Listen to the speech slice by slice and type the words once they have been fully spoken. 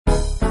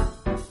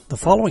The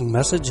following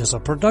message is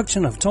a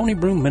production of Tony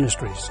Broom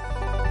Ministries.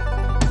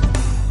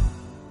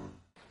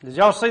 Did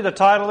y'all see the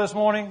title this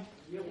morning?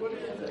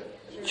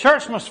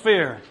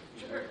 Churchmosphere.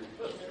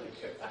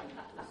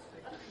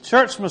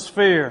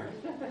 Churchmosphere.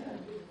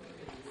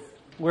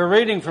 We're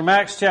reading from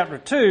Acts chapter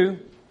 2,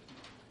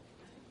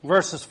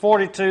 verses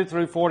 42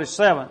 through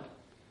 47.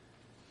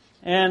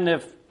 And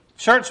if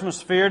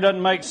churchmosphere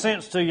doesn't make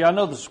sense to you, I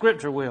know the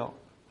Scripture will.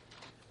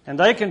 And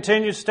they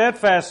continued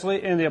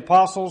steadfastly in the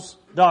apostles'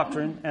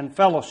 doctrine and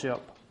fellowship,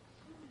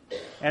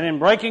 and in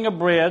breaking of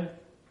bread,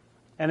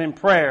 and in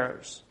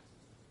prayers.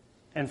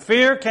 And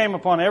fear came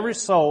upon every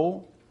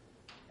soul,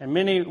 and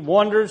many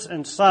wonders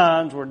and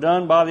signs were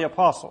done by the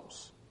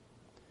apostles.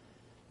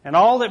 And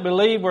all that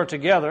believed were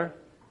together,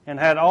 and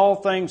had all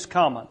things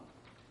common.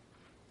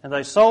 And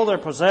they sold their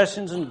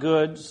possessions and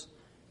goods,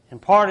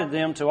 and parted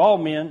them to all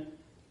men,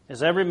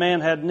 as every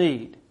man had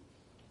need.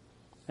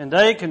 And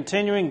they,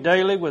 continuing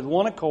daily with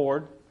one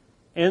accord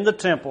in the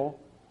temple,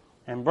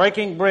 and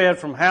breaking bread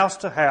from house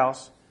to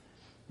house,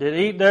 did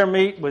eat their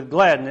meat with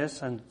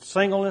gladness and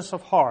singleness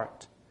of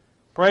heart,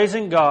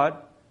 praising God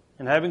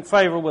and having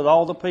favor with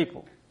all the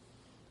people.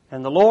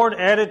 And the Lord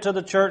added to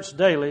the church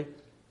daily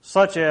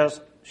such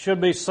as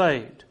should be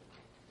saved.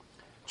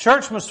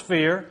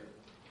 Churchmosphere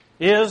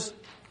is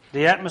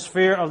the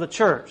atmosphere of the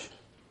church.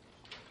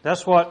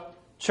 That's what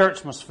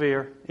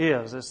churchmosphere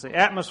is. It's the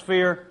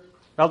atmosphere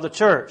of the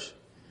church.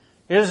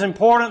 It is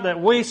important that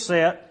we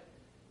set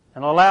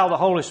and allow the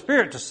Holy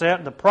Spirit to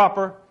set the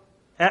proper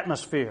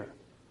atmosphere.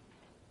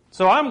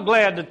 So I'm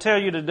glad to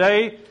tell you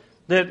today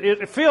that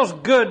it feels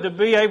good to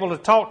be able to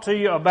talk to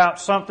you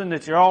about something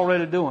that you're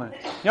already doing.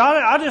 You know,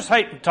 I just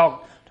hate to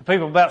talk to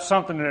people about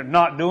something that they're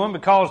not doing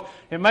because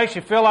it makes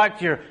you feel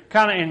like you're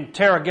kind of in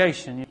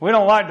interrogation.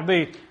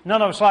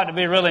 None of us like to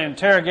be really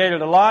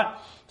interrogated a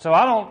lot. So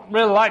I don't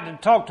really like to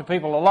talk to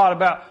people a lot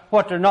about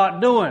what they're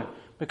not doing.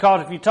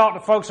 Because if you talk to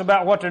folks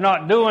about what they're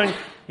not doing,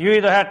 you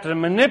either have to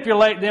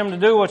manipulate them to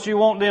do what you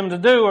want them to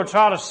do or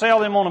try to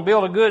sell them on a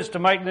bill of goods to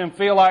make them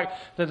feel like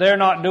that they're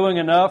not doing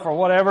enough or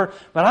whatever.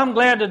 But I'm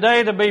glad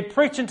today to be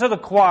preaching to the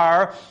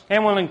choir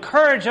and will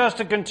encourage us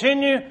to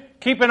continue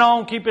keeping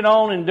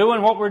on and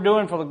doing what we're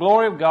doing for the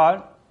glory of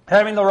God,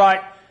 having the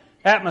right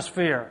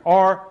atmosphere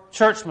or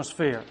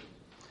churchmosphere.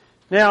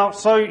 Now,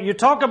 so you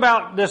talk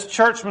about this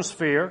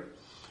churchmosphere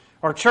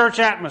or church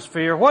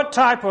atmosphere. What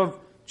type of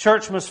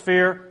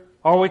churchmosphere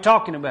are we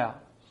talking about?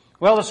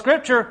 Well, the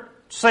Scripture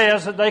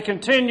says that they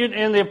continued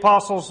in the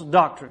apostles'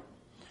 doctrine.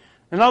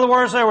 In other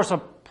words, there was a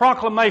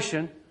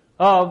proclamation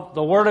of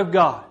the Word of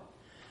God.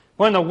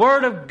 When the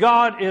Word of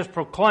God is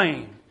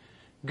proclaimed,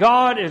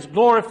 God is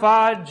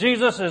glorified,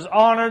 Jesus is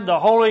honored, the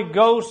Holy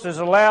Ghost is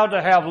allowed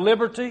to have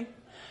liberty,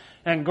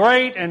 and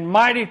great and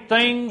mighty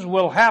things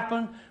will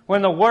happen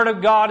when the Word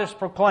of God is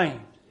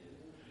proclaimed.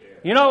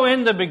 You know,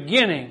 in the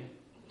beginning,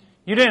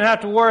 you didn't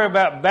have to worry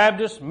about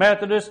Baptist,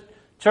 Methodist,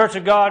 Church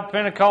of God,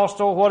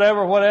 Pentecostal,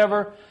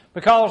 whatever,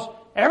 because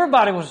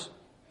everybody was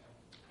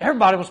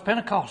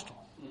Pentecostal.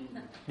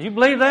 Do you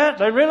believe that?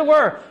 They really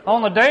were.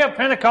 On the day of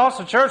Pentecost,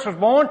 the church was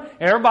born,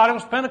 everybody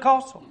was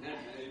Pentecostal.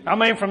 I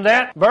mean, from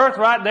that birth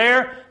right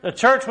there, the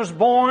church was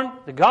born,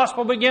 the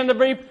gospel began to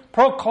be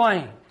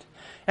proclaimed.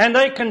 And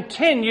they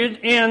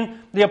continued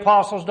in the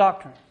apostles'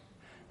 doctrine.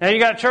 Now you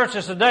got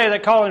churches today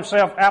that call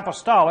themselves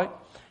apostolic,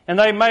 and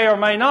they may or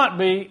may not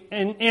be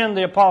in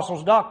the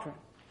apostles' doctrine.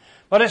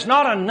 But it's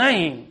not a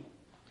name.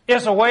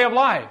 It's a way of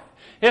life.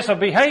 It's a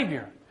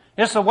behavior.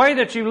 It's the way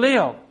that you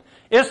live.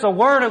 It's the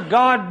Word of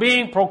God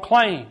being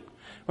proclaimed.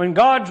 When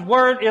God's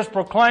Word is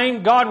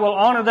proclaimed, God will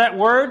honor that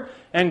Word,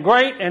 and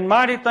great and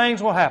mighty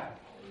things will happen.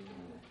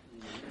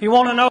 If you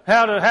want to know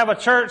how to have a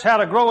church, how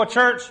to grow a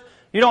church,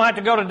 you don't have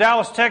to go to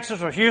Dallas,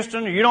 Texas, or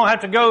Houston, or you don't have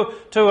to go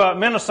to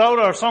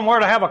Minnesota or somewhere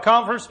to have a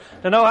conference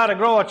to know how to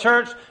grow a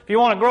church. If you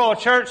want to grow a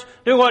church,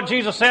 do what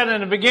Jesus said in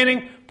the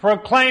beginning.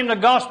 Proclaim the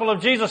gospel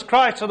of Jesus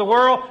Christ to the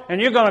world,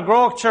 and you're going to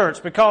grow a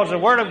church because the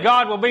Word of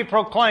God will be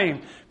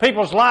proclaimed.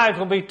 People's lives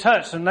will be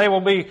touched, and they will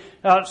be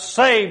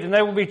saved, and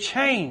they will be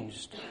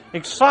changed.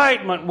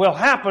 Excitement will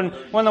happen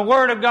when the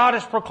Word of God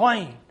is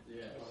proclaimed.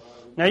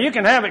 Now, you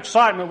can have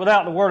excitement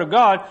without the Word of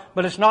God,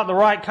 but it's not the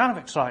right kind of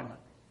excitement.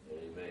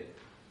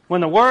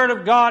 When the Word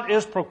of God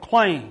is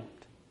proclaimed,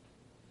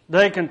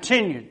 they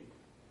continued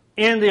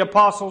in the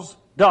apostles'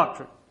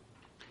 doctrine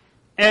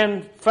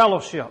and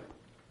fellowship.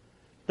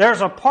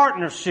 There's a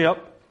partnership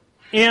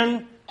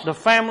in the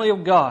family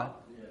of God.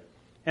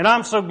 And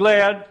I'm so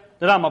glad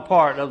that I'm a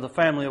part of the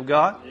family of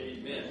God.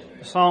 Amen.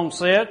 The song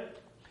said,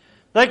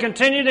 they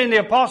continued in the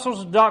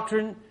apostles'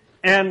 doctrine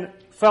and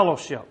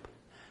fellowship.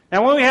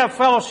 Now when we have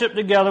fellowship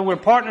together, we're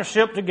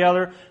partnership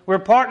together, we're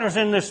partners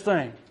in this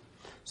thing.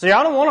 See,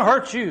 I don't want to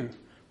hurt you.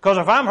 Because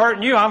if I'm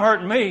hurting you, I'm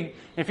hurting me.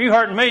 If you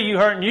hurting me, you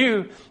hurting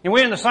you. And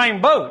we're in the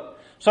same boat.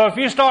 So if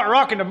you start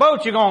rocking the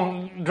boat, you're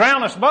going to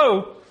drown us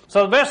both.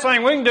 So the best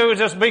thing we can do is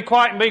just be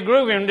quiet and be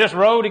groovy and just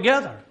row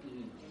together.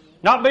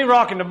 Not be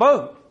rocking the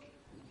boat.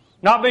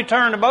 Not be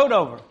turning the boat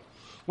over.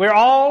 We're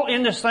all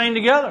in this thing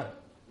together.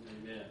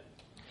 Amen.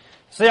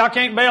 See, I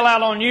can't bail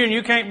out on you and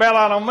you can't bail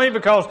out on me,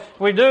 because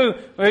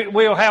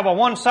we'll have a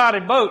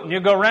one-sided boat and you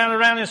go round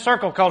and round in a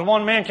circle because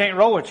one man can't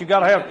row it. You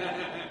got to have,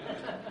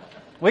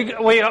 we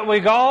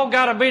all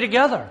got to be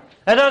together.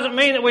 That doesn't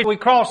mean that we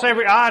cross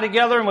every I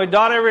together and we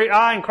dot every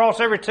I and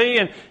cross every T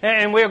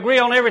and we agree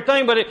on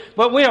everything,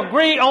 but we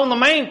agree on the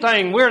main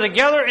thing. We're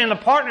together in the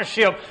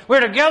partnership.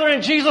 We're together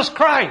in Jesus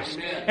Christ.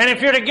 Amen. And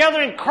if you're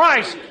together in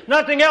Christ,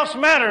 nothing else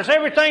matters.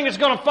 Everything is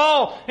going to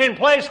fall in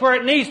place where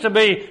it needs to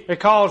be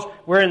because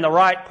we're in the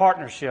right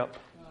partnership.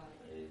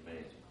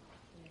 Amen.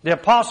 The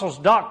Apostles'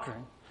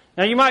 doctrine.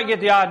 Now you might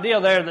get the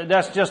idea there that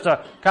that's just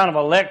a kind of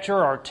a lecture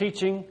or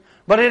teaching,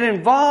 but it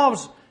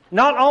involves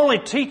not only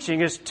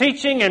teaching, it's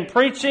teaching and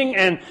preaching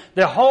and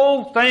the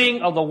whole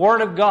thing of the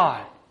Word of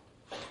God.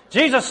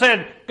 Jesus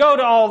said, go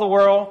to all the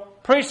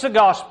world, preach the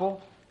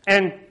gospel,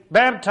 and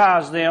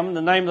baptize them in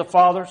the name of the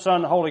Father, Son,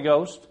 and the Holy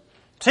Ghost.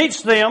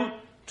 Teach them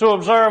to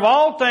observe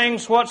all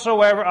things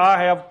whatsoever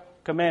I have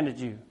commanded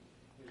you.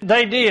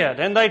 They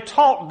did, and they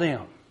taught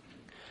them.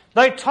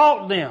 They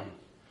taught them.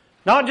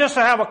 Not just to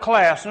have a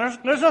class. And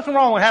there's nothing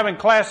wrong with having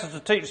classes to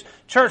teach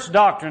church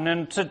doctrine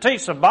and to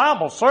teach the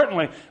Bible.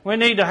 Certainly we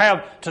need to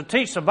have to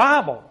teach the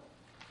Bible.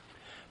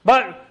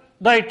 But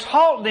they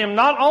taught them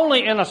not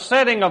only in a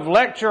setting of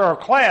lecture or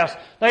class,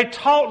 they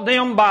taught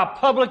them by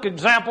public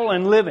example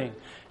and living.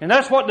 And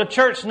that's what the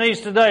church needs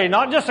today.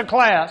 Not just a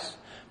class,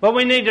 but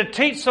we need to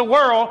teach the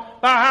world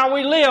by how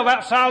we live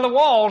outside the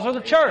walls of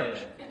the church.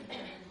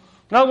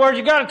 In other words,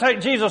 you got to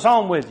take Jesus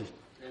home with you.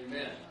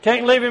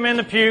 Can't leave Him in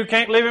the pew,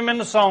 can't leave Him in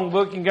the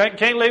songbook, you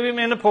can't leave Him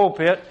in the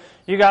pulpit.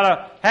 You got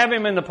to have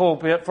Him in the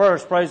pulpit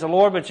first, praise the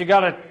Lord, but you got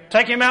to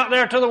take Him out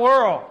there to the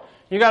world.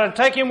 You got to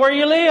take Him where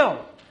you live.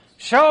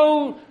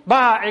 Show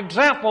by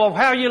example of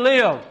how you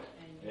live.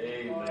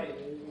 Amen.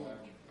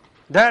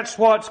 That's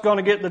what's going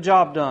to get the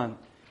job done.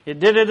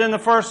 It did it in the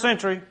first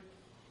century.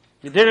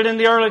 It did it in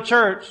the early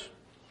church.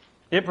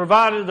 It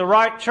provided the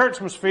right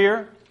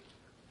churchmosphere,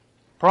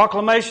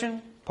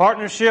 proclamation,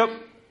 partnership,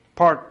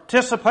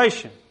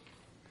 participation.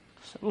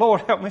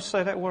 Lord, help me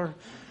say that word.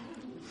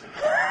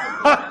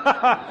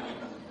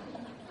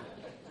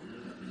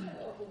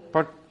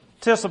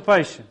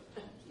 Participation.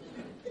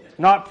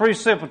 Not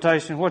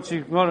precipitation, when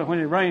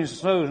it rains and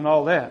snows and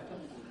all that.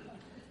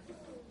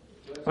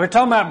 We're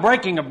talking about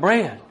breaking of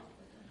bread.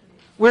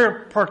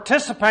 We're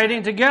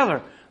participating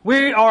together.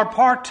 We are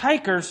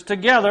partakers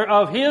together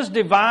of His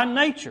divine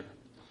nature.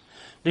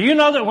 Do you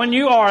know that when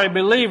you are a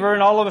believer,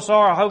 and all of us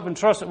are, I hope and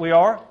trust that we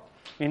are,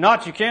 if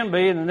not, you can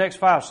be in the next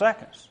 5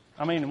 seconds.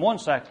 In 1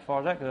 second, as far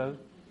as that goes.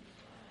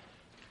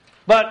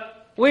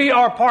 But we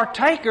are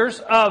partakers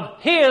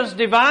of His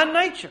divine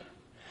nature.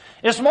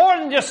 It's more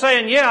than just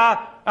saying,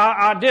 yeah,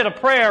 I did a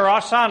prayer, or I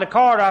signed a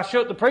card, or I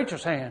shook the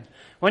preacher's hand.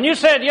 When you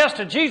said yes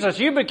to Jesus,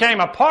 you became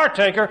a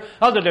partaker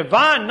of the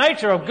divine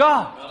nature of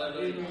God.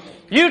 Hallelujah.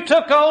 You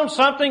took on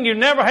something you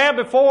never had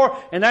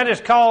before, and that is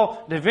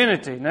called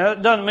divinity. Now,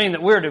 that doesn't mean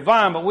that we're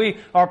divine, but we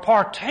are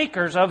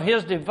partakers of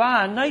His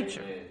divine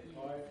nature.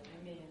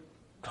 Amen.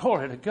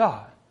 Glory to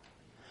God.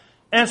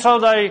 And so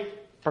they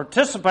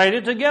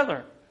participated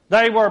together.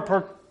 They were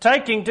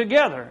partaking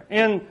together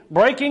in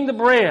breaking the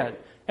bread.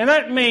 And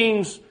that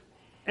means,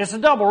 it's a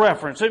double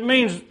reference. It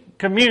means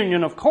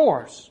communion, of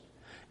course.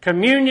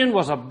 Communion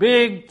was a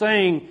big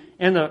thing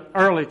in the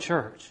early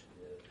church,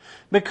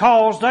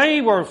 because they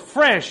were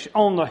fresh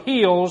on the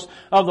heels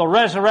of the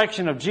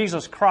resurrection of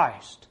Jesus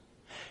Christ.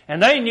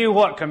 And they knew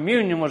what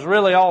communion was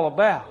really all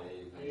about.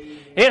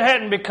 It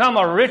hadn't become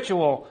a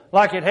ritual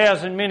like it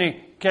has in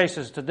many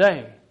cases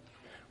today,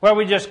 where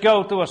we just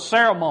go through a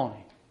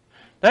ceremony.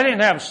 They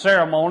didn't have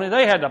ceremony.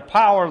 They had the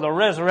power of the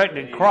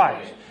resurrected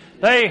Christ.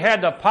 They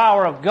had the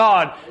power of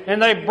God,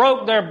 and they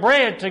broke their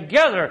bread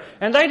together.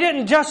 And they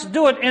didn't just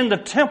do it in the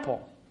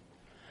temple.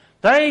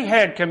 They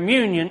had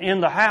communion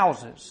in the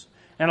houses.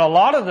 And a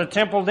lot of the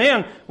temple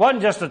then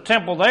wasn't just a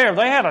temple there.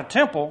 They had a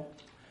temple,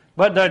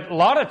 but a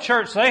lot of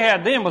church they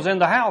had then was in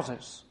the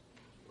houses.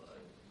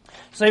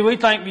 See, we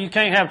think you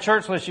can't have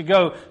church unless you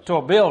go to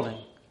a building.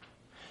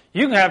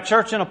 You can have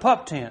church in a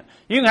pup tent.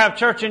 You can have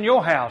church in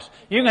your house.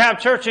 You can have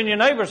church in your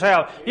neighbor's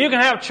house. You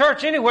can have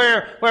church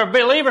anywhere where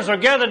believers are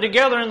gathered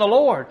together in the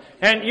Lord.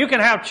 And you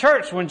can have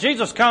church when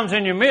Jesus comes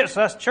in your midst.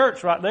 That's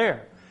church right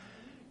there.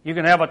 You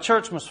can have a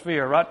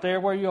churchmosphere right there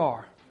where you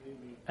are.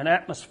 An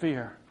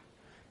atmosphere.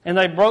 And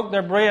they broke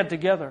their bread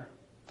together.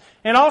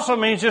 It also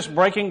means just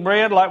breaking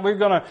bread, like we're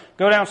going to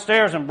go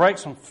downstairs and break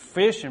some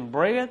fish and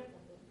bread.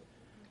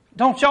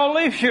 Don't y'all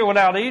leave here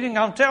without eating.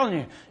 I'm telling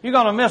you, you're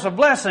going to miss a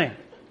blessing.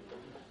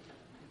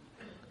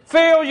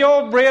 Fill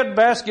your bread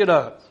basket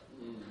up.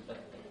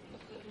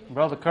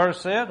 Brother Curtis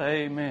said,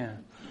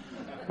 amen.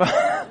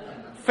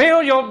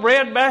 Fill your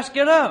bread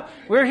basket up.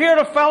 We're here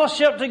to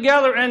fellowship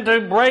together and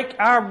to break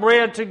our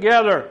bread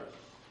together.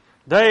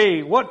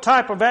 What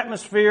type of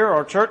atmosphere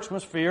or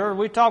churchmosphere are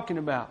we talking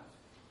about?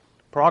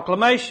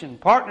 Proclamation,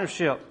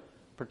 partnership,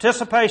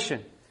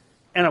 participation.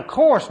 And of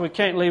course we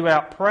can't leave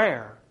out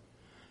prayer.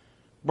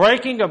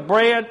 Breaking of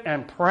bread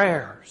and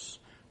prayers.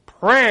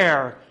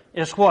 Prayer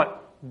is what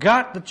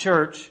got the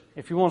church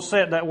if you want to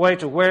say it that way,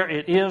 to where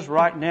it is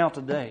right now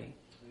today.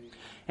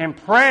 And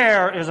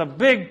prayer is a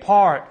big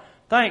part.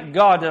 Thank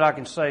God that I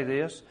can say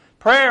this.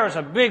 Prayer is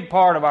a big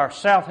part of our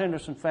South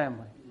Henderson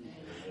family.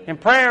 And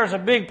prayer is a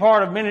big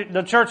part of many,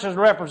 the churches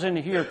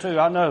represented here too.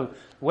 I know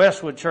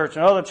Westwood Church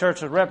and other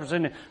churches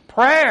represented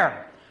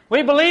prayer.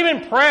 We believe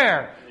in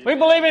prayer. We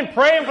believe in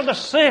praying for the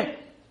sick.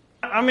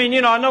 I mean,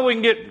 I know we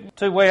can get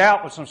too way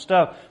out with some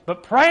stuff,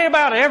 but pray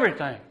about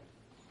everything.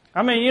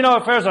 I mean,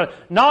 if there's a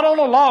knot on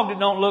a log that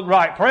don't look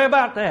right, pray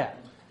about that.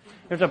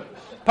 If the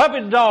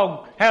puppy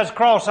dog has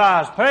cross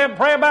eyes,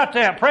 pray about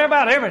that. Pray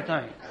about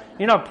everything.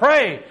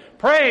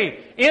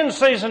 Pray in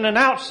season and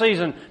out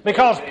season,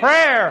 because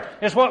prayer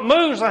is what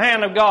moves the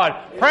hand of God.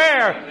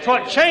 Prayer is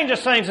what changes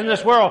things in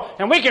this world.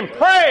 And we can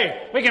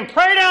pray. We can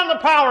pray down the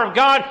power of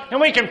God, and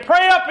we can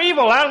pray up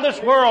evil out of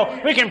this world.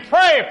 We can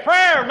pray.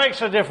 Prayer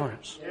makes a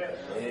difference.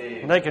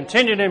 And they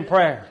continued in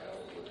prayer.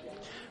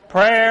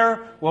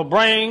 Prayer will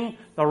bring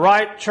the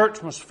right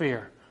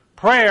churchmosphere.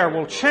 Prayer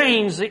will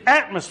change the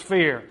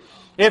atmosphere.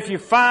 If you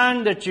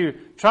find that you're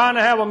trying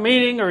to have a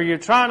meeting or you're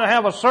trying to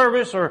have a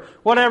service or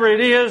whatever it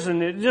is,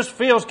 and it just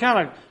feels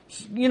kind of,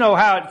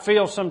 how it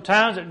feels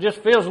sometimes. It just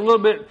feels a little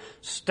bit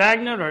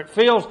stagnant, or it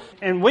feels,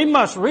 and we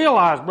must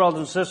realize, brothers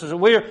and sisters, that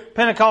we're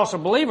Pentecostal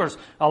believers.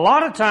 A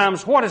lot of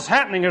times what is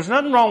happening, there's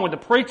nothing wrong with the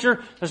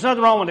preacher, there's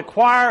nothing wrong with the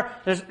choir.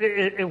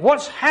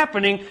 What's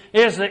happening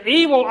is the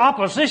evil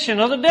opposition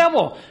of the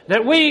devil.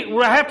 That we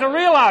have to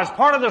realize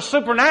part of the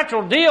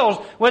supernatural deals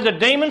with the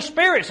demon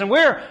spirits, and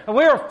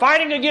we're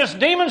fighting against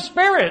demon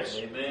spirits.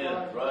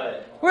 Amen.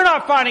 Right. We're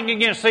not fighting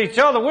against each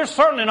other. We're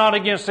certainly not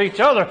against each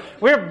other.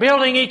 We're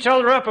building each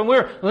other up, and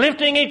we're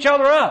lifting each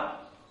other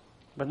up.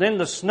 But then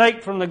the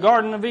snake from the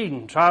Garden of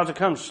Eden tries to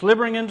come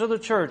slithering into the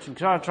church and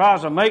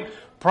tries to make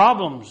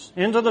problems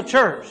into the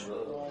church.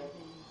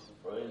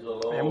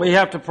 And we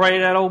have to pray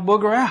that old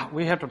booger out.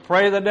 We have to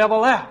pray the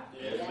devil out.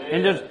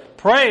 And just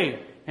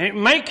pray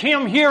and make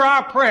him hear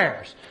our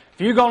prayers.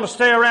 If you're going to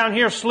stay around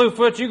here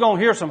slewfoot, you're going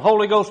to hear some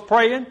Holy Ghost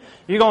praying.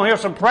 You're going to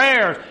hear some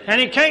prayers. And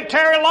he can't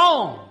tarry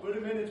long. Put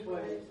him in his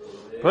place.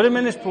 Put him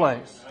in his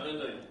place.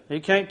 He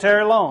can't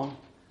tarry long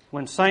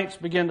when saints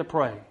begin to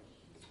pray.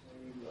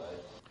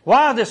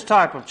 Why this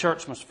type of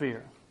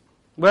churchmosphere?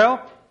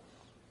 Well,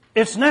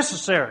 it's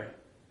necessary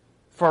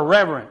for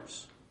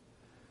reverence.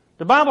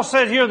 The Bible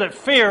says here that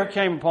fear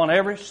came upon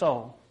every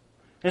soul.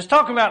 It's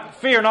talking about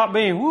fear not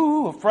being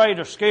afraid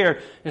or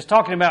scared. It's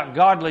talking about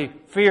godly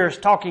fear. It's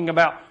talking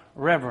about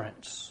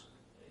reverence.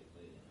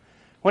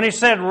 When he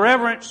said,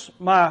 reverence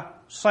my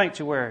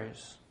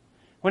sanctuaries.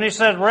 When he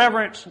said,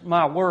 reverence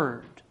my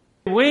word.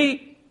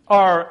 We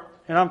are,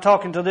 and I'm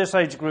talking to this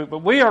age group,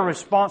 but we are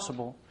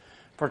responsible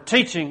for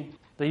teaching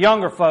the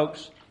younger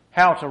folks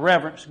how to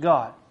reverence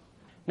God.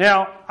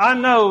 Now, I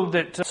know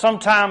that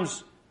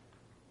sometimes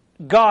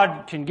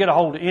God can get a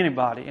hold of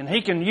anybody, and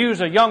He can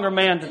use a younger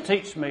man to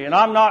teach me, and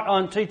I'm not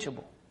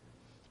unteachable.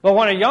 But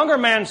when a younger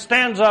man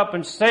stands up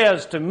and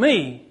says to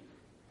me,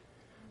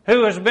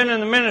 who has been in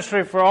the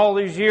ministry for all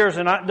these years,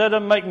 and that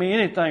doesn't make me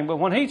anything, but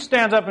when he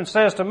stands up and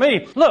says to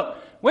me, look,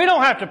 we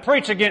don't have to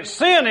preach against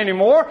sin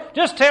anymore,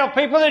 just tell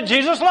people that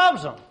Jesus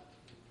loves them.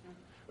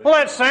 Well,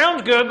 that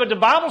sounds good, but the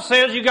Bible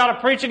says you got to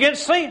preach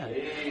against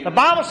sin. The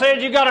Bible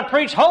says you got to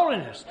preach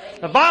holiness.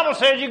 The Bible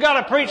says you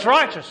got to preach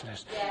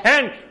righteousness.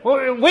 And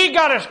we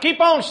got to keep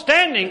on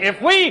standing.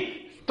 If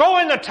we throw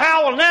in the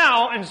towel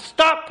now and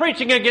stop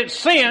preaching against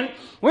sin,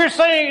 we're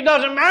saying it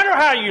doesn't matter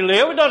how you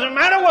live, it doesn't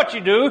matter what you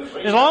do,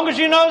 as long as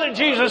you know that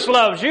Jesus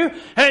loves you,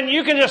 and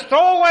you can just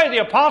throw away the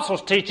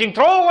apostles' teaching,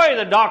 throw away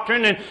the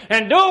doctrine,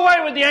 and do away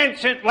with the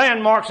ancient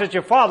landmarks that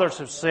your fathers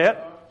have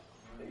set.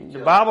 The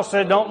Bible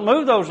said don't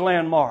move those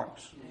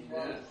landmarks.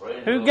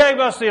 Who gave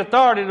us the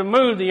authority to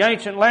move the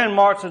ancient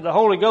landmarks that the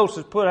Holy Ghost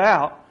has put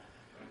out,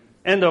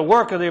 and the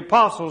work of the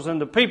apostles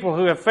and the people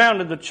who have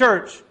founded the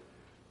church,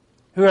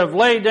 who have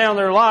laid down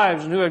their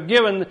lives and who have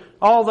given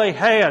all they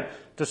had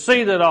to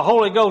see that a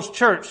Holy Ghost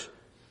church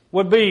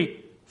would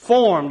be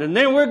formed. And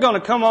then we're going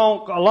to come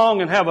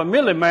along and have a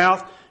mealy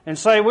mouth and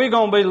say we're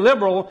going to be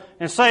liberal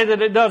and say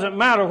that it doesn't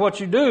matter what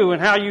you do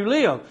and how you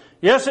live.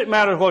 Yes, it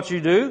matters what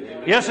you do.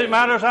 Yes, it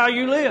matters how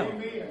you live.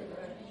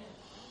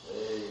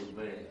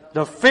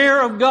 The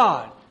fear of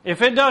God.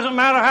 If it doesn't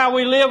matter how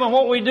we live and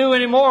what we do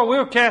anymore,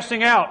 we're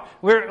casting out.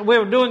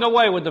 We're doing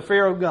away with the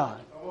fear of God.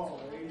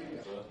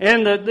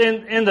 In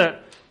the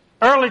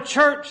early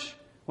church,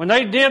 when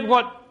they did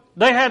what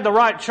they had the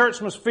right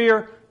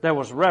churchmosphere, there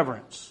was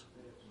reverence.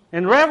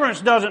 And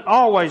reverence doesn't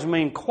always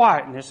mean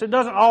quietness. It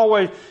doesn't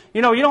always,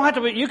 you don't have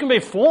to be, you can be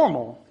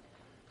formal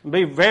and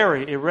be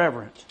very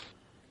irreverent.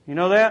 You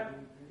know that?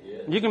 Yeah.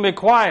 You can be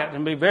quiet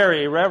and be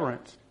very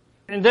irreverent.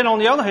 And then on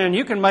the other hand,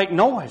 you can make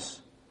noise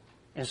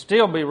and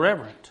still be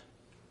reverent.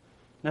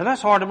 Now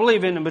that's hard to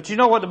believe, isn't it? But you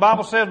know what the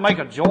Bible says? Make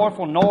a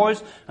joyful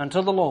noise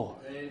unto the Lord.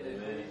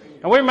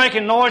 And we're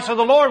making noise to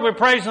the Lord. We're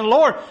praising the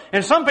Lord.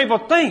 And some people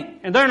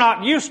think, and they're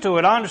not used to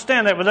it. I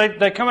understand that. But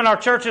they come in our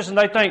churches and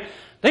they think,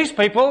 these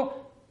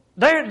people,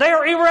 they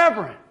are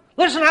irreverent.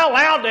 Listen how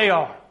loud they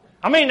are.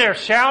 I mean, they're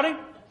shouting.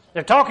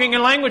 They're talking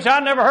in language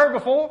I'd never heard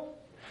before.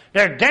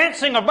 They're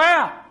dancing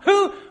about.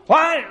 Who?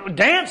 Why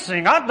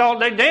dancing? I thought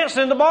they danced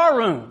in the bar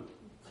room.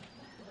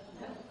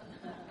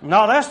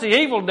 No, that's the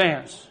evil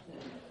dance.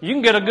 You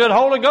can get a good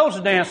Holy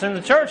Ghost dance in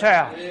the church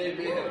house.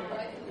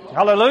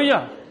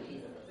 Hallelujah.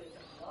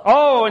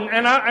 Oh,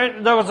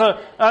 and there was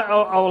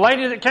a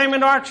lady that came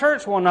into our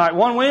church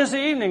one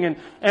Wednesday evening,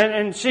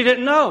 and she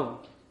didn't know.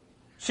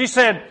 She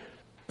said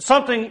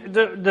something,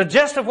 the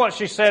gist of what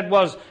she said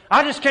was,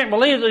 I just can't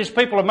believe that these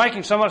people are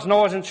making so much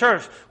noise in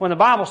church when the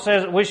Bible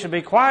says that we should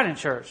be quiet in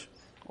church.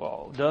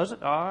 Well, does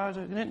it? I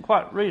didn't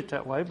quite read it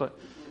that way, but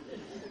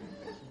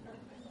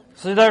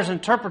see, there's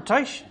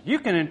interpretation. You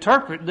can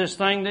interpret this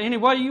thing any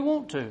way you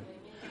want to.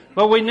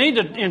 But we need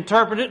to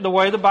interpret it the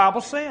way the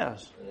Bible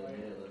says.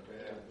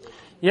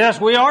 Yes,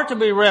 we are to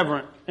be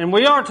reverent, and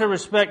we are to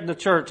respect the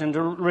church and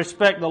to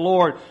respect the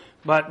Lord,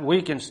 but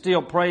we can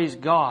still praise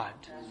God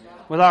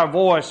with our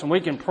voice, and we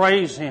can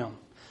praise Him.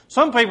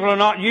 Some people are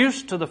not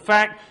used to the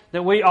fact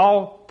that we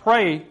all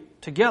pray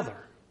together.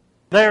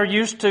 They're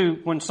used to,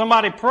 when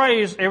somebody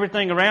prays,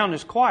 everything around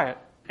is quiet.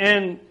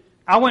 And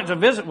I went to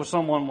visit with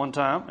someone one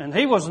time, and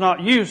he was not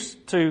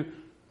used to,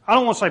 I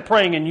don't want to say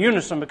praying in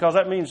unison because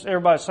that means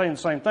everybody's saying the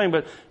same thing,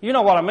 but you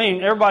know what I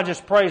mean. Everybody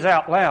just prays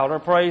out loud or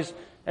prays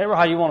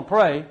how you want to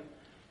pray.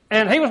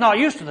 And he was not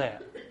used to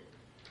that.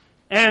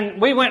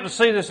 And we went to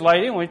see this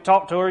lady, and we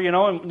talked to her,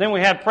 and then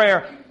we had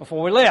prayer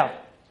before we left.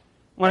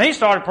 When he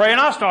started praying,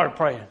 I started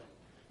praying.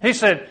 He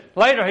said,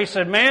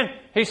 man,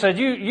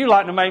 you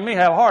like to make me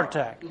have a heart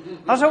attack.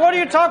 I said, what are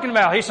you talking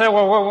about? He said,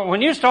 well,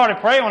 when you started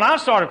praying, when I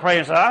started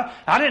praying,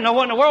 I didn't know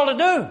what in the world to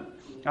do.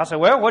 I said,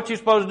 well, what you're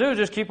supposed to do is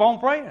just keep on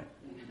praying.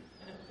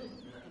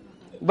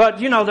 But,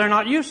 they're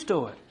not used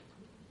to it.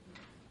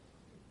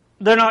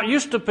 They're not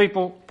used to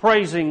people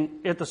praising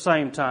at the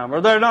same time.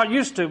 Or they're not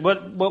used to,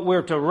 but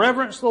we're to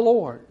reverence the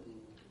Lord.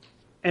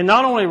 And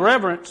not only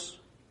reverence,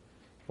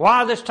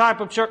 why this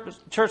type of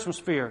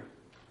churchmosphere?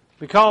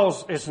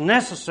 Because it's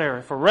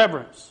necessary for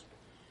reverence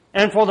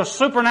and for the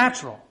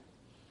supernatural.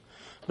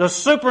 The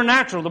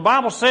supernatural, the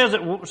Bible says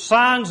that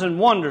signs and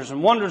wonders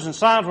and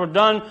signs were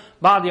done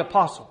by the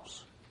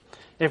apostles.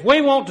 If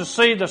we want to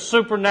see the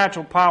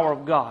supernatural power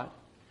of God,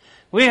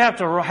 we have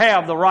to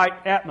have the right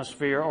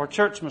atmosphere or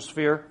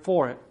churchmosphere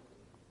for it.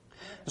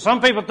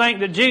 Some people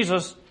think that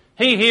Jesus,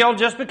 He healed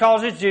just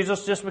because He's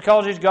Jesus, just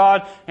because He's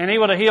God, and He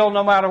would have healed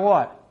no matter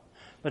what.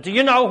 But do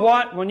you know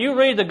what? When you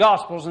read the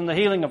Gospels and the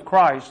healings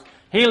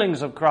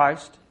of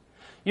Christ,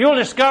 you'll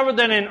discover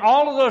that in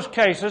all of those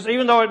cases,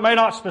 even though it may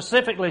not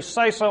specifically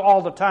say so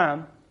all the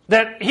time,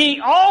 that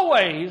He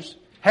always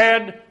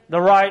had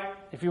the right,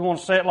 if you want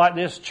to say it like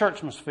this,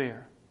 churchmosphere.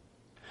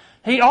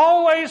 He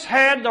always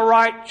had the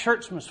right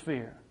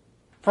churchmosphere.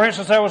 For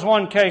instance, there was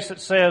one case that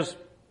says,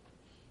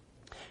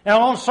 now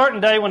on a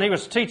certain day when He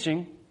was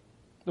teaching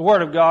the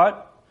Word of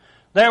God,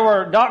 there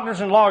were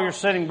doctors and lawyers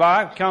sitting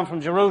by, come from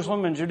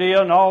Jerusalem and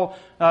Judea and all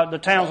the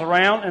towns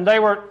around, and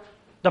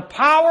the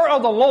power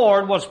of the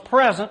Lord was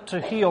present to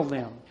heal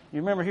them.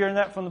 You remember hearing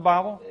that from the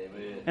Bible?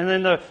 Amen. And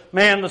then the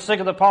man, the sick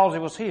of the palsy,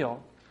 was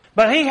healed.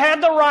 But he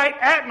had the right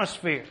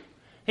atmosphere.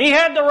 He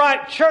had the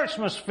right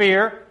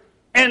churchmosphere,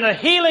 and the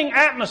healing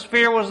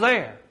atmosphere was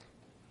there.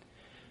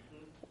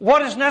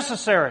 What is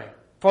necessary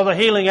for the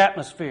healing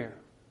atmosphere?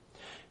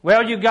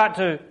 Well, you've got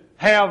to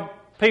have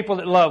people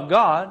that love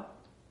God.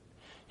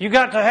 You've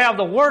got to have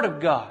the Word of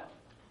God.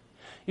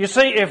 You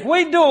see, if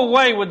we do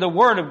away with the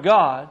Word of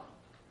God,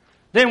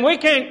 then we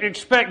can't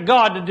expect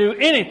God to do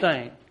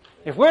anything.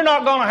 If we're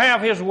not going to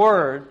have His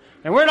Word,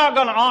 and we're not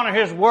going to honor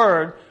His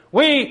Word,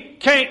 we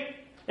can't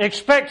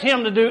expect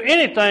Him to do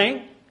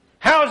anything.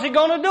 How is He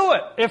going to do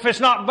it if it's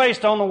not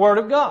based on the Word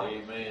of God?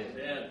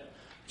 Amen.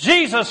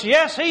 Jesus,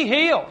 yes, He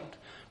healed.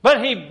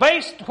 But He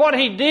based what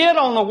He did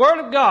on the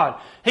Word of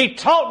God. He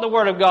taught the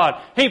Word of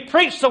God. He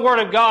preached the Word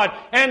of God.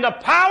 And the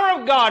power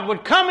of God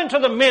would come into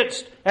the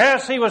midst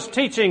as He was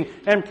teaching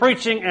and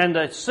preaching, and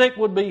the sick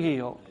would be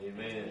healed.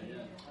 Amen.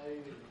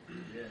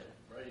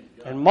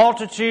 And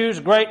multitudes,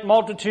 great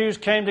multitudes,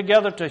 came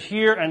together to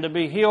hear and to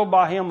be healed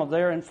by Him of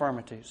their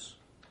infirmities.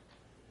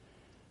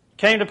 It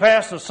came to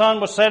pass, the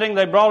sun was setting,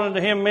 they brought unto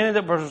Him many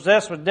that were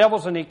possessed with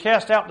devils, and He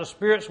cast out the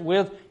spirits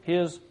with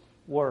His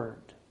Word.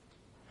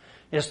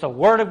 It's the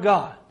Word of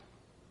God.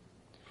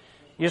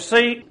 You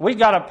see, we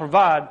got to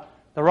provide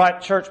the right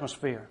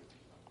churchmosphere.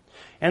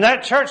 And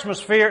that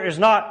churchmosphere is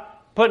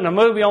not putting a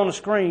movie on the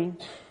screen.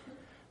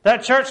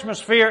 That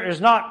churchmosphere is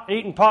not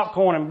eating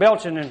popcorn and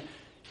belching and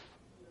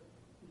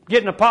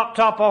getting a pop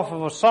top off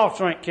of a soft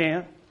drink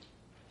can.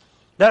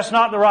 That's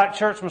not the right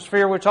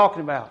churchmosphere we're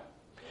talking about.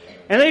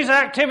 And these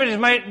activities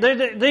may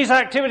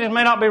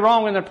not be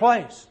wrong in their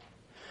place.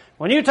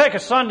 When you take a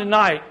Sunday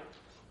night,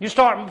 you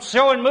start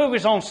showing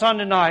movies on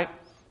Sunday night,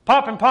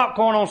 popping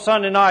popcorn on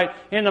Sunday night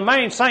in the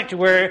main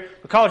sanctuary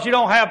because you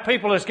don't have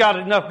people that's got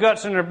enough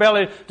guts in their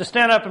belly to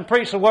stand up and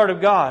preach the Word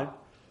of God,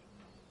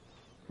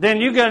 then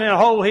you get in a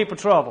whole heap of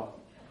trouble.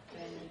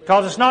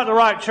 Because it's not the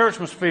right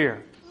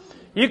churchmosphere.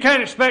 You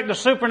can't expect the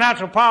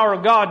supernatural power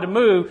of God to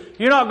move.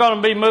 You're not going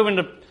to be moving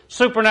the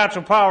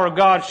supernatural power of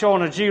God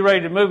showing a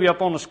G-rated movie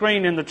up on the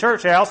screen in the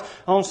church house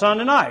on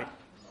Sunday night.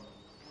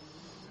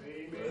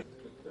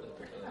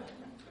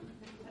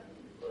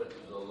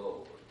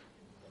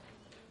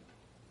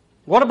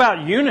 What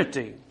about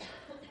unity?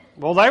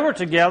 Well, they were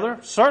together.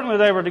 Certainly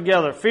they were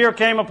together. Fear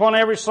came upon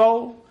every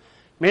soul.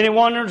 Many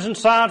wonders and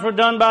signs were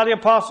done by the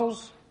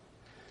apostles.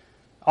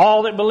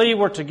 All that believed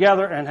were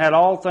together and had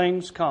all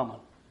things common.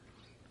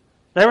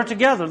 They were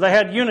together. They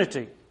had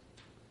unity.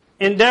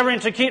 Endeavoring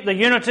to keep the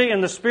unity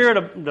in the spirit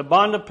of the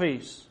bond of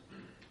peace.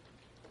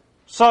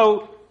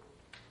 So,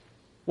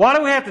 why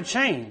do we have to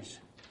change?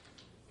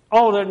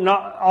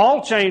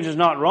 All change is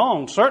not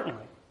wrong,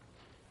 certainly.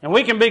 And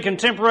we can be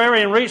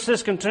contemporary and reach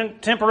this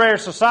contemporary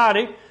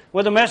society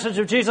with the message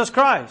of Jesus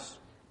Christ.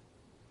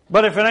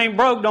 But if it ain't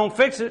broke, don't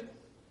fix it.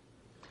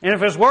 And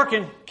if it's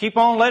working, keep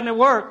on letting it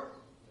work.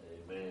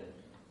 Amen.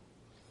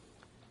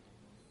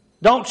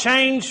 Don't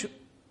change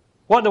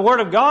what the Word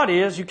of God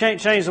is. You can't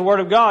change the Word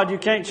of God. You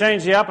can't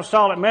change the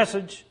apostolic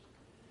message.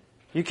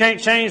 You can't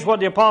change what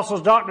the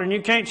apostles' doctrine.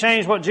 You can't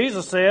change what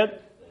Jesus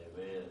said.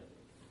 Amen.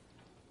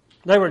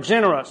 They were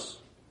generous.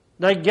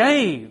 They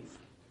gave.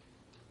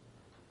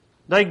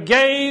 They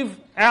gave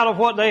out of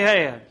what they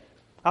had.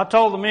 I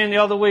told the men the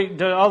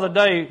other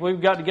day, we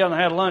got together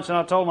and had lunch, and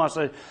I told them, I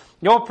said,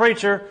 your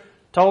preacher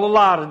told a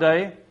lie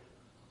today.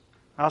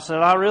 I said,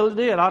 I really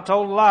did. I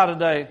told a lie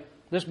today.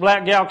 This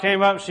black gal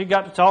came up, she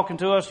got to talking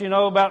to us,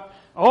 about,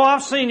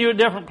 I've seen you at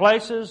different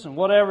places and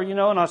whatever,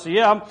 And I said,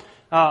 yeah, I'm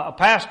a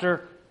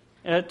pastor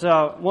at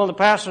one of the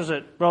pastors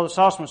at Brother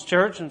Sossman's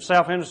church in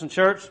South Henderson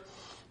Church.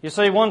 You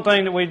see, one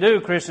thing that we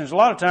do, Christians, a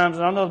lot of times,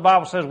 and I know the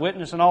Bible says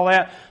witness and all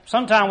that,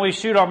 sometimes we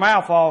shoot our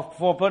mouth off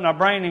before putting our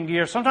brain in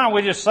gear. Sometimes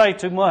we just say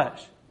too much.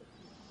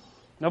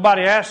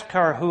 Nobody asked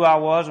her who I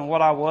was and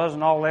what I was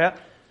and all that.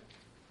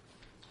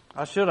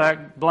 I should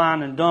act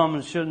blind and dumb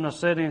and shouldn't have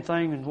said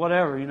anything and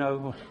whatever,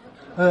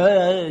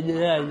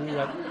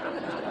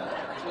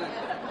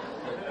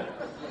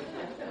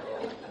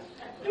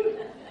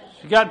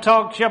 She kept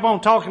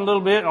on talking a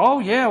little bit. Oh,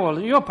 yeah,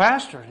 well, you're a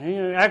pastor.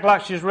 You act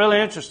like she's really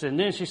interested. And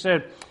then she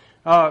said,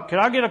 could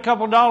I get a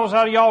couple of dollars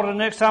out of y'all the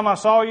next time I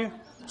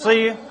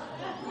see you?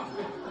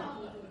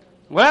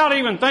 Without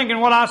even thinking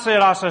what I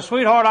said,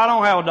 sweetheart, I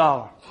don't have a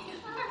dollar.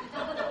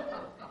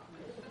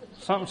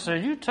 Something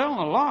said, you telling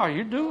a lie,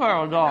 you do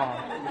have a dollar.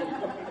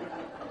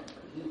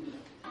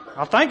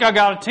 I think I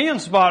got a 10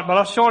 spot, but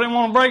I sure didn't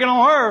want to break it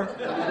on her.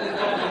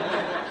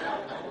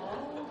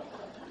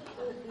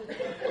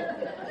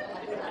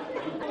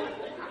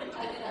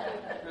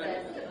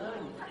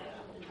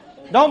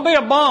 Don't be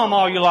a bum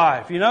all your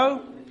life, Hey,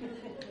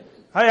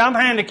 I'm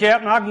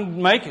handicapped and I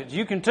can make it.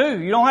 You can too.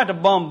 You don't have to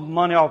bum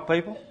money off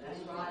people.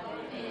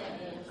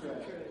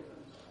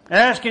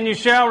 Asking you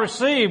shall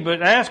receive,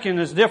 but asking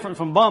is different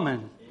from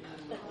bumming.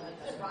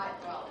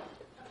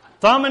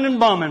 Thumbing and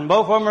bumming,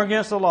 both of them are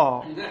against the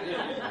law.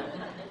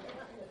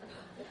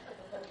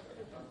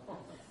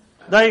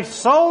 They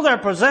sold their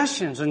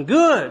possessions and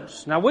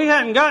goods. Now, we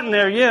hadn't gotten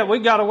there yet. We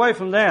got away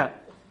from that.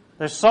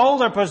 They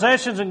sold their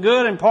possessions and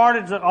good and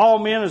parted to all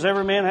men as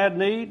every man had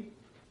need.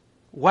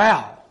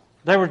 Wow.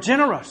 They were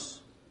generous.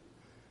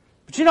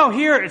 But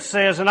here it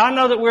says, and I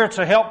know that we're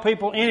to help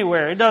people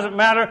anywhere. It doesn't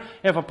matter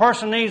if a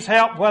person needs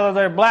help, whether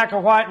they're black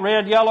or white,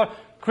 red, yellow,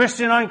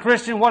 Christian,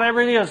 unchristian,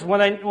 whatever it is.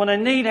 When they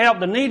need help,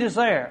 the need is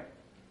there.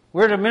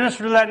 We're to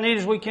minister to that need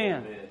as we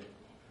can.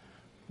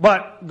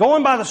 But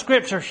going by the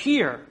Scripture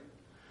here,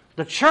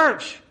 the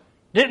church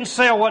didn't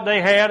sell what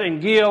they had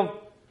and give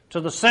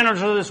to the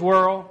sinners of this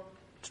world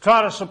to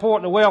try to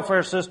support the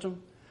welfare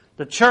system.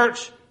 The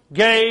church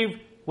gave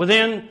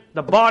within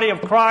the body of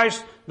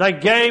Christ. They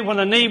gave when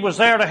the need was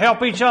there to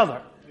help each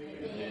other.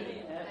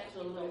 Amen.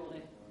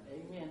 Absolutely.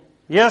 Amen.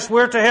 Yes,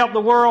 we're to help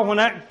the world when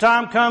that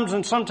time comes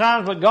and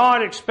sometimes, but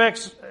God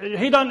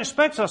He doesn't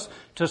expect us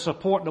to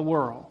support the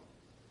world.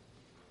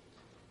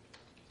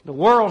 The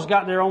world's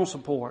got their own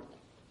support.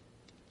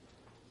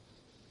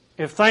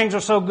 If things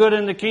are so good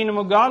in the kingdom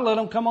of God, let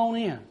them come on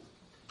in.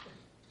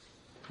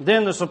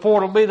 Then the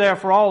support will be there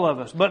for all of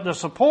us. But the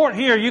support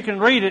here, you can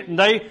read it, and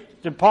they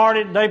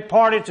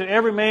parted to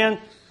every man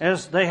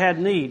as they had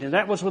need. And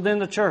that was within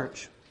the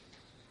church.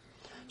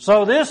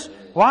 So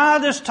why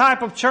this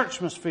type of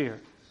churchmosphere?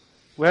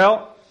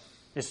 Well,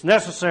 it's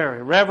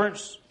necessary.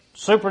 Reverence,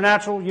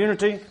 supernatural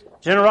unity,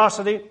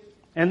 generosity.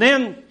 And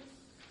then,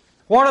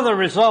 what are the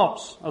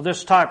results of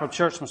this type of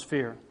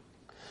churchmosphere?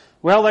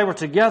 Well, they were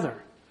together.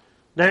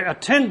 Their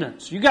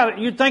attendance. You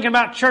thinking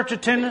about church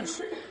attendance?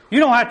 You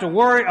don't have to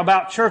worry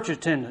about church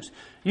attendance.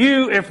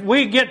 If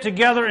we get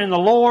together in the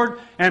Lord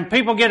and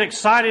people get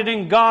excited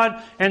in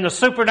God and the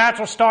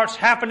supernatural starts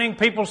happening,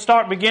 people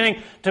start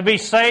beginning to be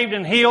saved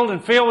and healed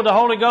and filled with the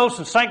Holy Ghost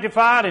and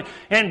sanctified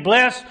and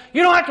blessed.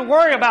 You don't have to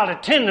worry about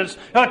attendance.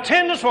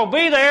 Attendance will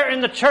be there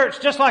in the church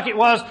just like it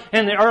was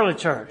in the early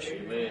church.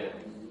 Amen.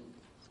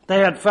 They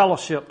had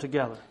fellowship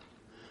together.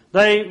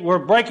 They were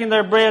breaking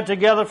their bread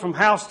together from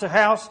house to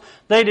house.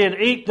 They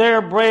did eat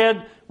their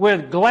bread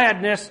with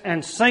gladness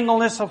and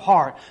singleness of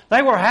heart.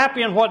 They were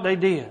happy in what they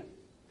did.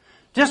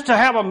 Just to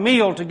have a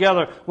meal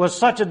together was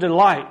such a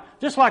delight,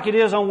 just like it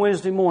is on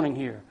Wednesday morning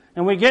here.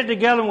 And we get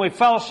together and we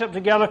fellowship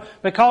together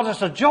because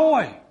it's a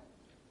joy.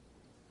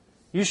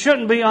 You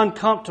shouldn't be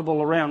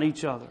uncomfortable around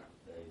each other.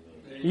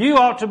 You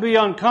ought to be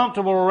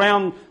uncomfortable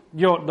around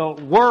the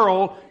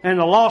world and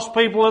the lost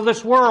people of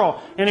this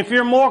world. And if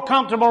you're more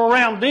comfortable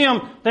around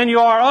them than you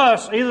are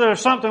us, either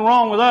there's something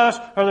wrong with us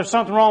or there's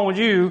something wrong with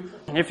you.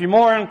 And if you're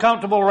more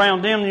uncomfortable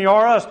around them than you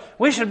are us,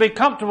 we should be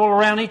comfortable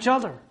around each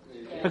other.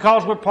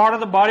 Because we're part of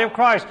the body of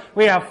Christ.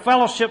 We have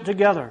fellowship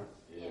together.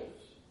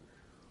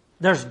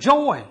 There's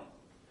joy.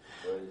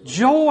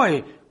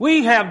 Joy.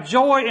 We have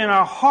joy in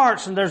our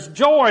hearts, and there's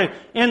joy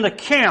in the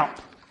camp.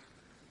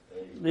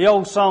 The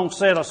old song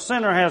said, a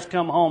sinner has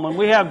come home, and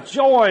we have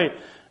joy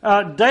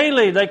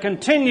daily. They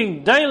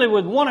continued daily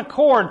with one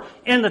accord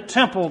in the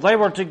temple. They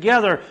were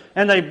together,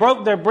 and they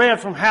broke their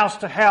bread from house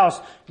to house.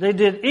 They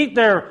did eat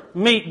their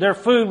meat, their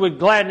food, with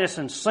gladness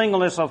and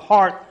singleness of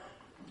heart,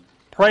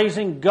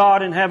 praising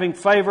God and having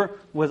favor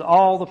with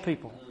all the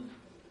people.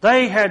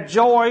 They had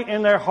joy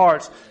in their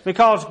hearts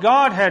because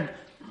God had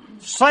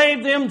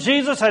saved them.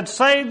 Jesus had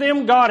saved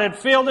them. God had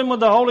filled them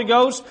with the Holy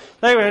Ghost.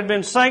 They had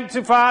been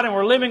sanctified and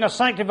were living a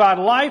sanctified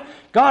life.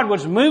 God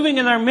was moving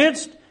in their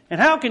midst.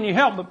 And how can you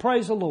help but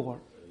praise the Lord?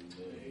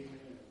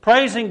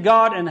 Praising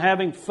God and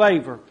having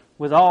favor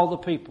with all the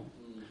people.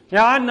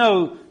 Now I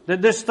know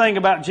that this thing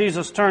about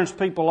Jesus turns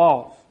people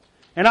off.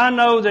 And I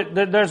know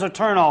that there's a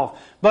turn off.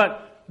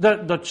 But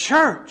the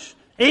church,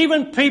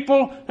 even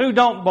people who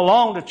don't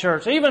belong to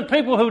church, even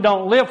people who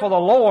don't live for the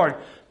Lord,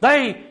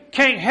 they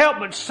can't help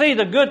but see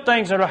the good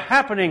things that are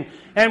happening.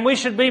 And we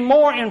should be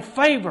more in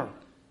favor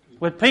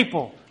with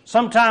people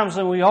sometimes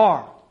than we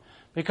are.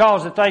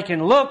 Because if they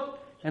can look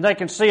and they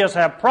can see us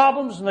have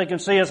problems and they can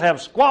see us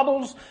have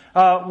squabbles,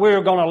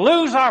 we're going to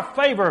lose our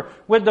favor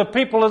with the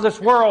people of this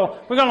world.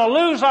 We're going to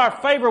lose our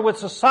favor with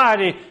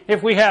society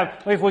if we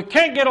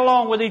can't get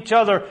along with each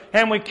other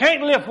and we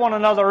can't lift one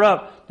another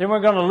up, then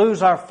we're going to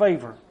lose our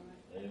favor.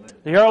 Amen.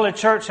 The early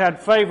church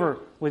had favor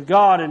with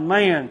God and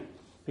man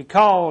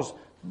because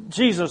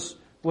Jesus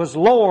was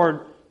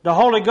Lord. The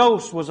Holy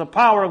Ghost was the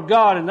power of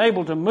God and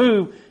able to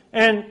move.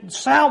 And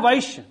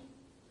salvation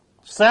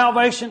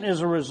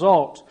is a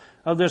result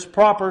of this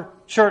proper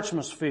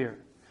churchmosphere.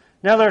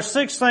 Now there are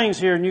 6 things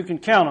here, and you can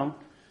count them.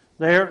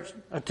 There's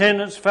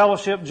attendance,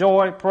 fellowship,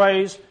 joy,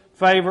 praise,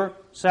 favor,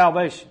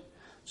 salvation.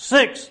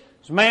 6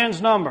 is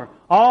man's number.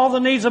 All the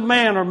needs of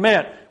man are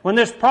met when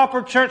this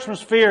proper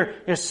churchmosphere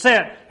is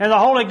set, and the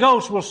Holy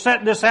Ghost will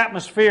set this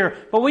atmosphere,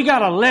 but we got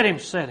to let Him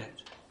set it.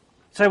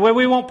 Say, well,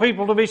 we want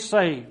people to be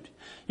saved.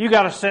 You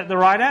got to set the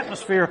right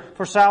atmosphere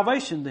for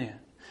salvation then.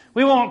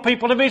 We want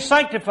people to be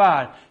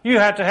sanctified. You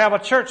have to have a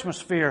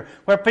churchmosphere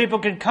where people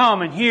can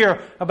come and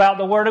hear about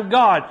the Word of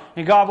God.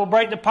 And God will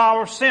break the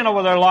power of sin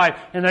over their life.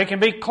 And they can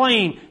be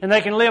clean. And they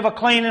can live a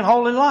clean and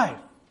holy life.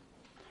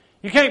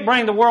 You can't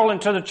bring the world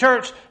into the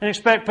church and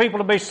expect people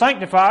to be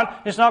sanctified.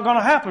 It's not going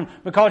to happen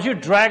because you're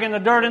dragging the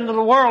dirt into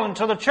the world,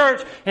 into the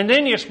church. And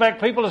then you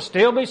expect people to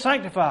still be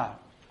sanctified.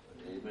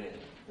 Amen.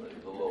 Praise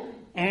the Lord.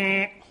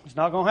 It's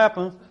not going to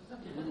happen.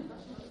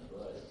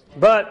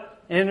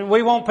 And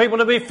we want people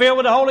to be filled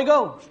with the Holy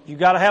Ghost. You've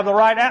got to have the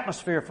right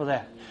atmosphere for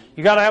that.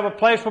 You've got to have a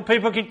place where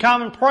people can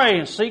come and pray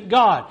and seek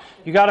God.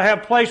 You've got to have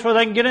a place where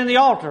they can get in the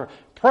altar,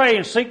 pray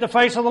and seek the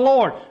face of the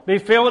Lord. Be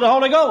filled with the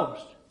Holy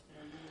Ghost.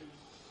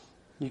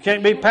 You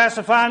can't be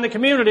pacifying the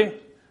community,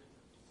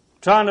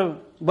 trying to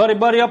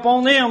buddy up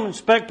on them and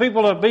expect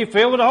people to be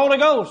filled with the Holy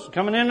Ghost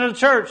coming into the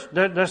church.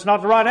 That's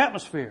not the right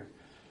atmosphere.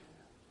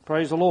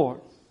 Praise the Lord.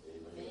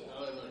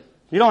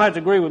 You don't have to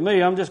agree with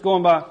me. I'm just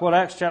going by what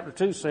Acts chapter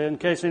 2 said, in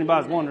case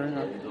anybody's wondering.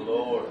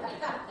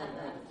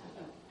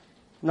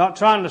 Not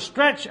trying to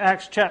stretch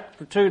Acts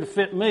chapter 2 to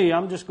fit me.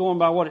 I'm just going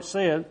by what it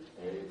said.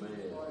 Amen.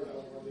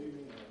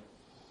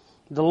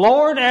 The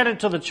Lord added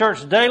to the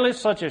church daily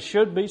such as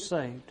should be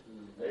saved.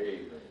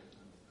 Amen.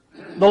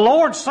 The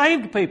Lord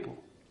saved people.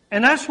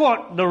 And that's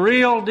what the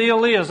real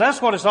deal is.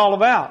 That's what it's all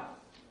about.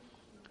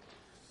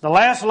 The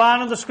last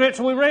line of the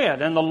scripture we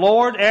read, and the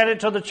Lord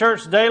added to the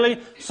church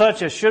daily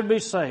such as should be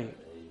saved.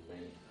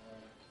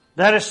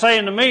 That is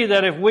saying to me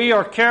that if we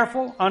are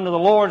careful under the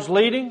Lord's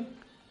leading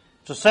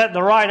to set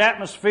the right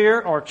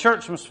atmosphere or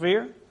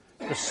churchmosphere,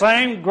 the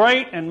same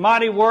great and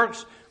mighty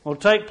works will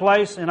take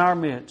place in our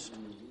midst.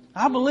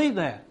 I believe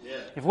that.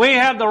 If we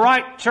have the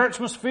right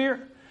churchmosphere,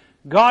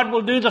 God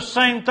will do the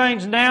same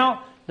things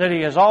now that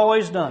He has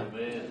always done.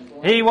 Amen.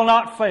 He will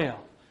not fail.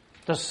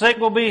 The sick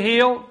will be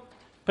healed.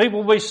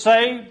 People will be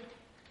saved.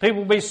 People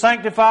will be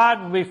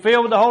sanctified. Will be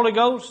filled with the Holy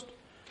Ghost.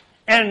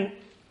 And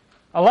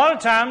a lot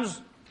of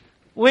times,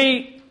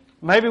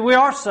 maybe we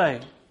are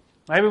saved.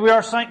 Maybe we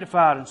are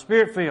sanctified and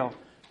Spirit-filled.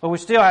 But we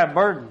still have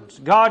burdens.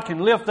 God can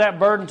lift that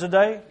burden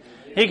today.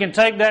 He can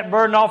take that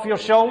burden off your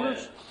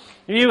shoulders.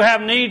 You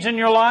have needs in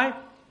your life.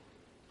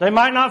 They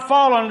might not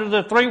fall under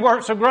the 3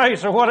 works of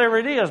grace or whatever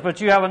it is,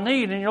 but you have a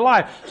need in your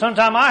life.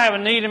 Sometimes I have a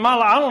need in my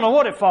life. I don't know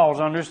what it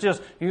falls under. It's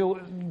just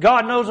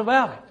God knows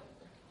about it.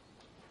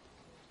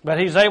 But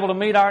He's able to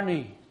meet our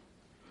need.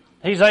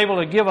 He's able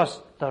to give us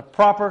the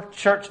proper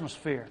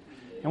churchmosphere.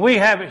 And we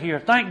have it here.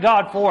 Thank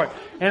God for it.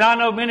 And I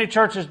know many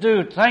churches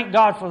do. Thank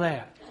God for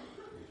that.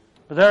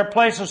 But there are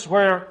places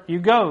where you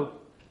go.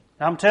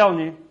 I'm telling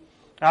you,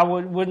 I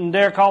wouldn't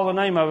dare call the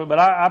name of it, but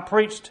I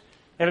preached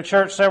at a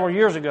church several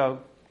years ago.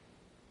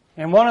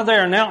 And one of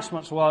their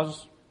announcements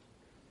was,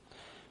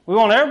 we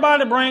want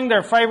everybody to bring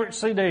their favorite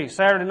CD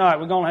Saturday night.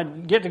 We're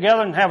going to get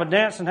together and have a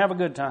dance and have a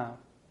good time.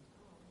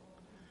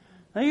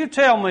 Now you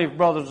tell me,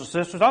 brothers and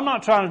sisters, I'm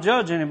not trying to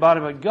judge anybody,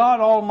 but God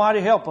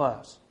Almighty help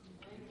us.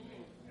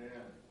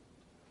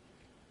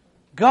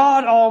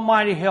 God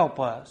Almighty help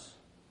us.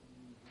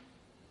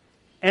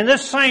 And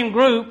this same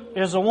group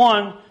is the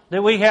one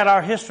that we had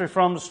our history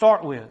from to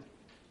start with.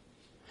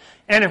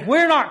 And if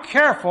we're not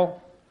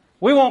careful,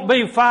 we won't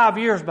be 5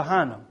 years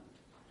behind them.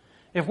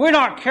 If we're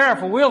not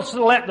careful, we'll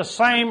let the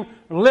same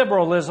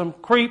liberalism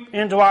creep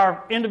into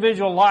our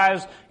individual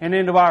lives and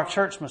into our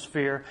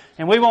churchmosphere.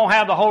 And we won't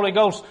have the Holy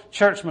Ghost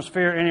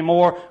churchmosphere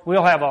anymore.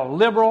 We'll have a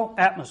liberal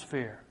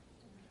atmosphere.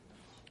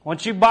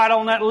 Once you bite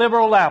on that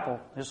liberal apple,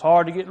 it's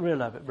hard to get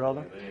rid of it,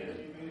 brother.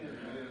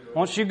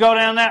 Once you go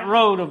down that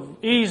road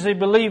of easy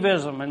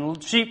believism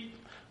and cheap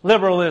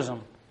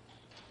liberalism.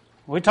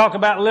 We talk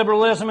about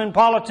liberalism in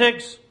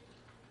politics.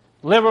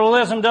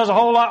 Liberalism does a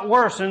whole lot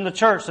worse in the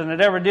church than it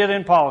ever did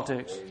in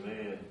politics.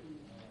 Amen.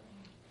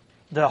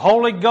 The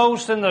Holy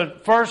Ghost in the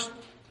first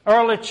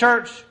early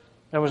church,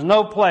 there was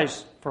no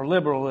place for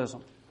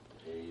liberalism.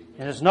 Amen.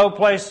 And there's no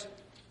place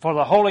for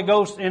the Holy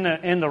Ghost in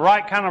the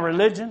right kind of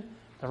religion,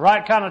 the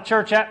right kind of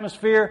church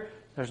atmosphere.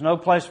 There's no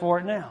place for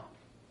it now.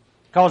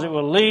 Because it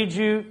will lead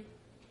you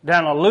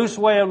down a loose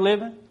way of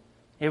living.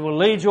 It will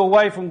lead you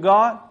away from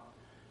God.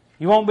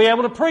 You won't be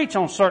able to preach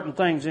on certain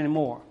things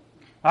anymore.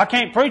 I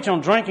can't preach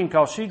on drinking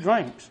because she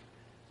drinks.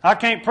 I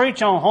can't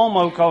preach on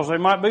homo because there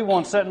might be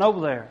one sitting over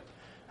there.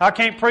 I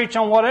can't preach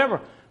on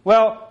whatever.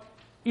 Well,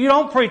 you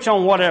don't preach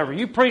on whatever.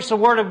 You preach the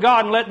Word of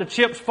God and let the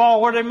chips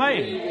fall where they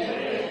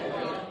may.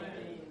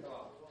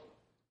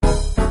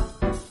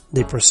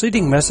 The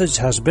preceding message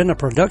has been a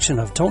production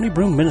of Tony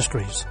Broom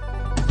Ministries.